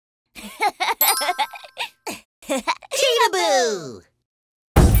Cheetahboo!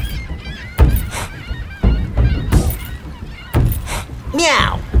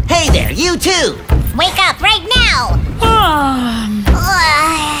 Meow! Hey there, you too! Wake up right now!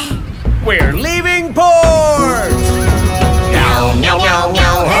 We're leaving port! Meow, meow, meow,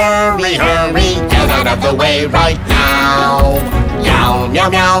 meow, hurry, hurry, get out of the way right now! Meow, meow,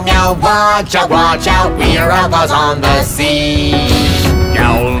 meow, meow, watch out, we're outlaws on the sea!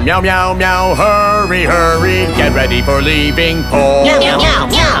 Meow, meow, meow, meow, hurry, hurry, get ready for leaving port! Meow, meow, meow,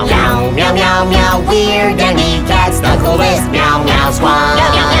 meow! Meow, meow, meow, meow, we're Dandy Cats, the coolest meow, meow squad!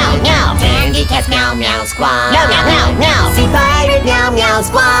 Meow, meow, meow, meow! Dandy Cats, meow, meow squad! Meow, meow, meow, meow! Sea Pirate, meow, meow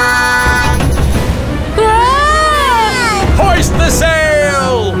squad! Hoist the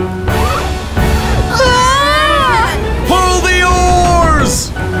sail! Pull the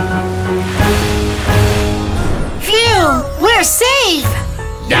oars! Phew! We're safe!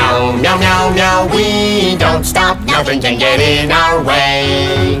 Meow, meow, meow, meow, we don't stop, nothing can get in our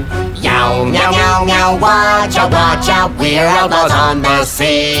way. Meow, meow, meow, meow, watch out, we're outlaws on the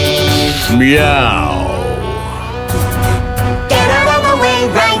sea. Meow. Get out of the way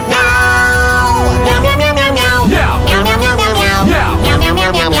right now. Meow, meow, meow, meow, meow. Meow, meow, meow, meow, meow. Meow, meow,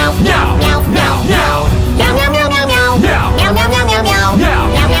 meow, meow, meow. Meow, meow, meow, meow. Meow, meow, meow, meow, meow. Meow, meow, meow, meow, meow. Meow,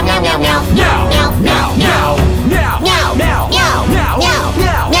 meow, meow, meow, meow. Meow, meow, meow, meow. Meow, meow, meow, meow, meow, meow, meow,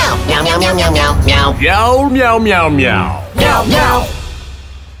 meow, meow, meow, meow, meow. Meow, meow, meow, meow. Meow, meow.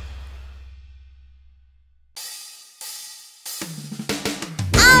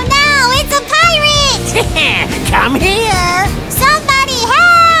 Oh no! It's a pirate! Come here. Somebody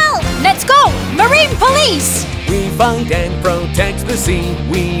help! Let's go! Marine Police! We fight and protect the sea.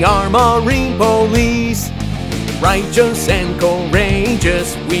 We are Marine Police. Righteous and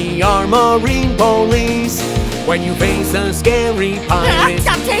courageous, we are Marine Police. When you face a scary pirate,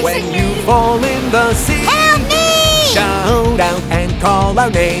 when you fall in the sea, Help me! shout out and call our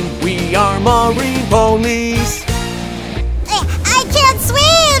name. We are Marine Police. I can't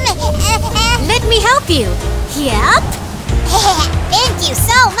swim! Let me help you. Yep. Thank you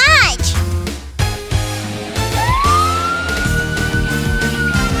so much!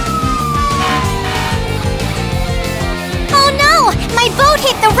 Oh no! My boat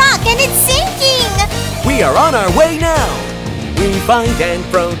hit the rock and it's sinking! We are on our way now. We fight and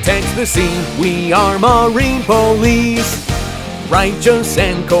protect the sea. We are Marine Police. Righteous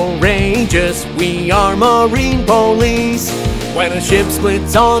and courageous, we are Marine Police. When a ship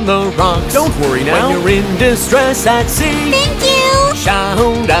splits on the rocks, Don't worry now. when you're in distress at sea, Thank you!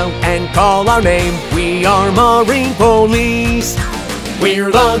 shout out and call our name. We are Marine Police.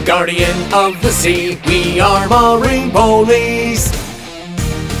 We're the guardian of the sea. We are Marine Police.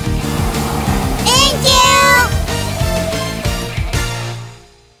 Thank you!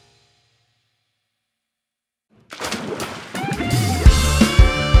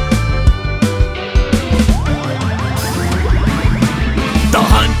 The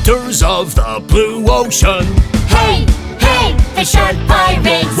hunters of the blue ocean, Hey, hey, the shark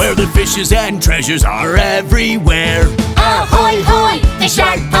pirates! where the fishes and treasures are everywhere. Ahoy, hoy, the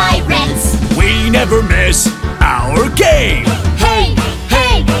shark pirates! We never miss our game. Hey,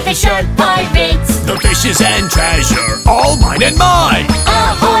 hey, the shark pirates! The fishes and treasure, all mine and mine.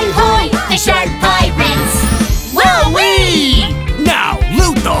 Ahoy, hoy, the shark pirates! Wowee! Now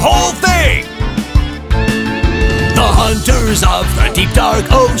loot the whole thing. The hunters of the deep dark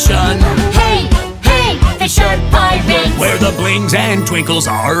ocean, Hey, hey, the shark pirates! where the blings and twinkles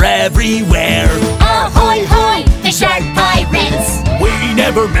are everywhere. Ahoy, hoy, the shark pirates! We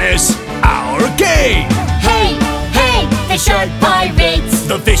never miss our game. Hey, hey, the shark pirates!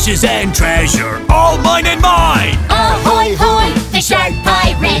 The fishes and treasure, all mine and mine. Ahoy, hoy, the shark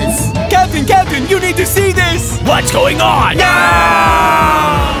pirates! Captain, you need to see this. What's going on?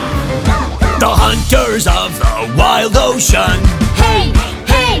 The hunters of the wild ocean, Hey,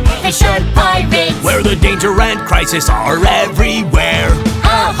 hey, the shark pirates! where the danger and crisis are everywhere.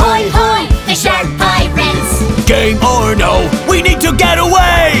 Ahoy, hoy, the shark pirates! Game or no, we need to get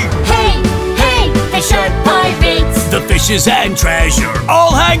away. Hey, hey, the shark pirates! The fishes and treasure,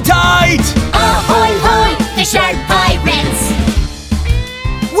 all hang tight. Ahoy, hoy, the shark pirates!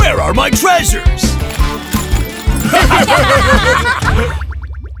 Where are my treasures?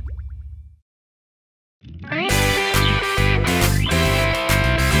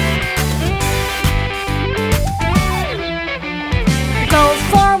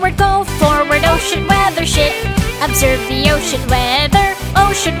 Go forward, ocean weather ship. Observe the ocean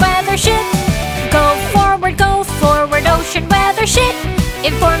weather ship. Go forward, ocean weather ship.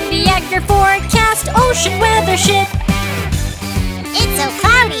 Inform the accurate forecast, ocean weather ship. It's so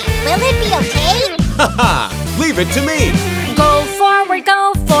cloudy, will Ha! Leave it to me. Go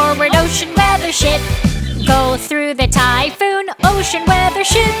forward, ocean weather ship. Go through the typhoon, ocean weather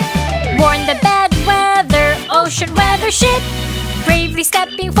ship. Warn the bad weather, ocean weather ship. Bravely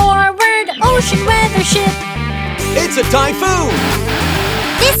stepping forward, ocean weather ship. It's a typhoon!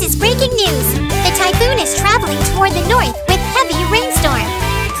 This is breaking news. The typhoon is traveling toward the north with heavy rainstorm.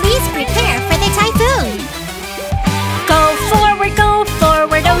 Please prepare for the typhoon. Go forward,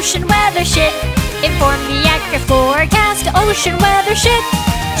 ocean weather ship. Inform the accurate forecast, ocean weather ship.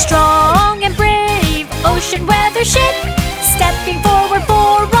 Strong and brave, ocean weather ship. Stepping forward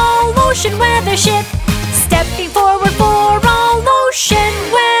for all, ocean weather ship. Stepping forward for all, ocean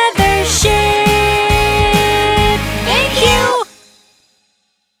weather ship. Thank you!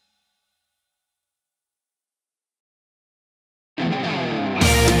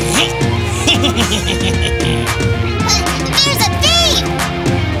 There's a thief!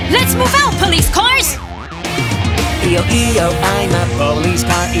 Let's move out, police cars! E-O-E-O, I'm a police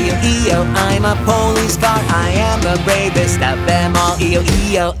car. E-O-E-O, I'm a police car. I am the bravest of them all.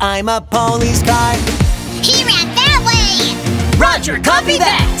 E-O-E-O, I'm a police car. He ran that way! Roger, copy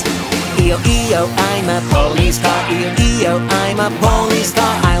that! E-O-E-O, I'm a police car. E-O-E-O, I'm a police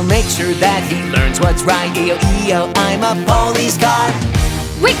car. I'll make sure that he learns what's right. E-O-E-O, I'm a police car.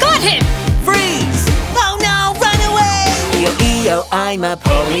 We got him! Freeze! Oh no, run away! E-O-E-O, I'm a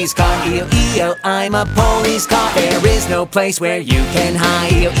police car. E-O-E-O, I'm a police car. There is no place where you can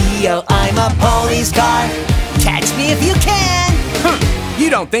hide. E-O-E-O, I'm a police car. Catch me if you can! You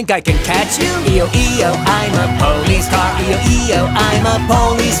don't think I can catch you? E-O-E-O, I'm a police car. E-O-E-O, I'm a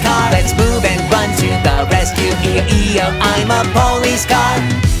police car. Let's move and run to the rescue. E-O-E-O, I'm a police car.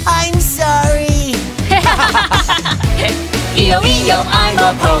 I'm sorry. E-O-E-O, I'm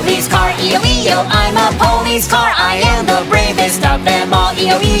a police car. E-O-E-O, I'm a police car. I am the bravest of them all.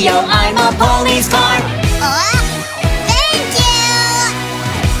 E-O-E-O, I'm a police car. Thank you!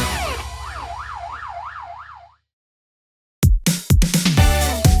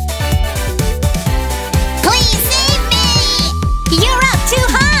 Please save me! You're up too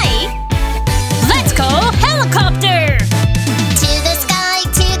high! Let's go helicopter! To the sky,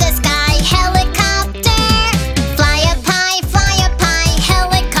 helicopter. Fly up high,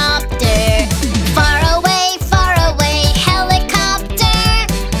 helicopter. Far away, helicopter.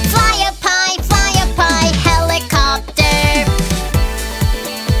 Fly up high, helicopter.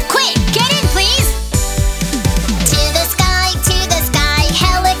 Quick, get in, please! To the sky,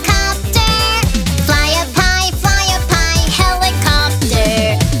 helicopter. Fly up high, helicopter.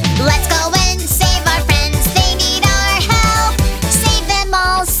 Let's go and save our friends, they need our help. Save them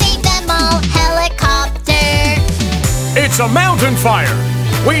all, helicopter. It's a mountain fire!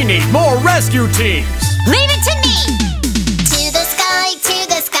 We need more rescue teams! Leave it to me! To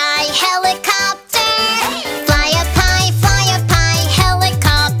the sky, helicopter. Fly up high,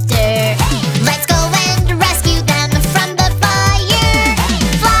 helicopter. Let's go and rescue them from the fire.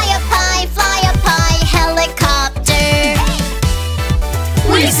 Fly up high, helicopter.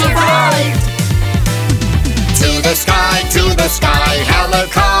 We survived! To the sky,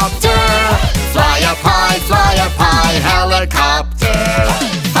 helicopter. Fly up high, helicopter.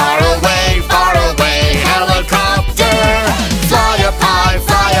 Far away, helicopter. Fly up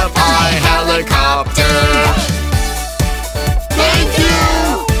high, helicopter. Thank you!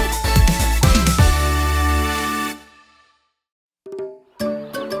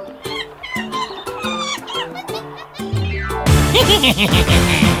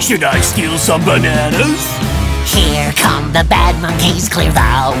 Should I steal some bananas? Here come the bad monkeys, clear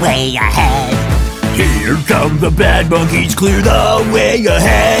the way ahead. Here come the bad monkeys, clear the way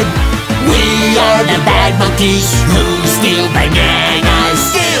ahead. We are the bad monkeys who steal bananas.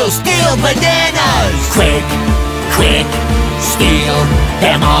 Steal bananas! Quick, steal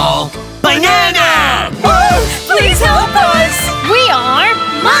them all. Banana! Please help us! We are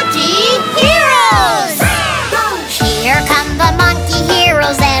Monkey Heroes! Here come the Monkey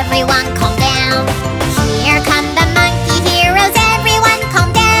Heroes, everyone calm down. Here come the Monkey Heroes, everyone calm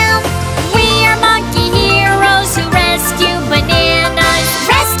down. We are monkey heroes who rescue bananas.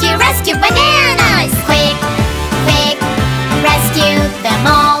 Rescue bananas! Quick, rescue them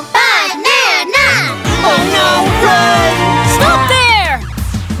all. Banana! Oh no, run! Stop there!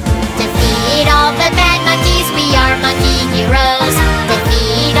 Defeat all the bad monkeys, we are monkey heroes.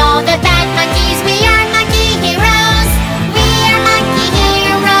 Defeat all the bad monkeys, we are monkey heroes. We are monkey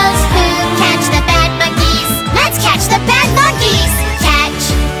heroes who catch the bad monkeys. Let's catch the bad monkeys!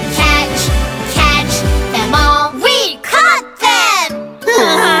 Catch them all. We caught them!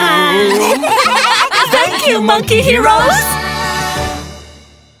 Thank you, monkey heroes!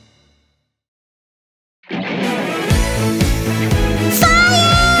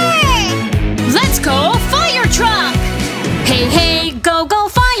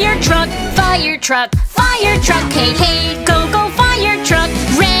 truck, fire truck. Hey, hey, go, go, fire truck.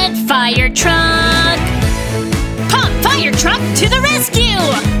 Red fire truck. Pump fire truck to the rescue.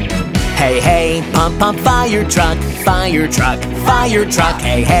 Hey, hey, pump, pump, fire truck, fire truck, fire truck.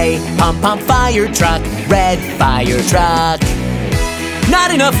 Hey, hey, pump, pump, fire truck, red fire truck.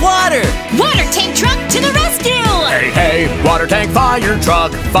 Not enough water! Water tank truck to the rescue. Hey, hey, water tank fire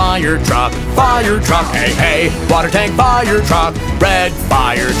truck, fire truck, fire truck. Hey, hey, water tank fire truck, red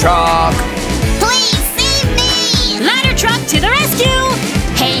fire truck. Please save me! Ladder truck to the rescue.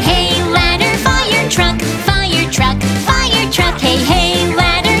 Hey, hey, ladder fire truck, fire truck, fire truck. Hey, hey,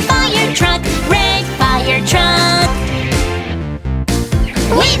 ladder fire truck, red fire truck.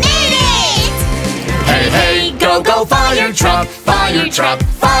 We made it! Hey, hey, go, go, fire truck, fire truck,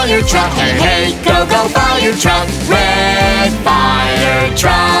 fire truck. Hey, hey, go, go, fire truck, red fire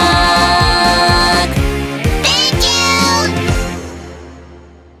truck. Thank you!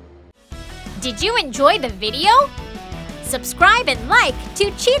 Did you enjoy the video? Subscribe and like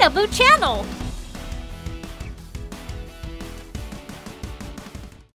to Cheetahboo channel.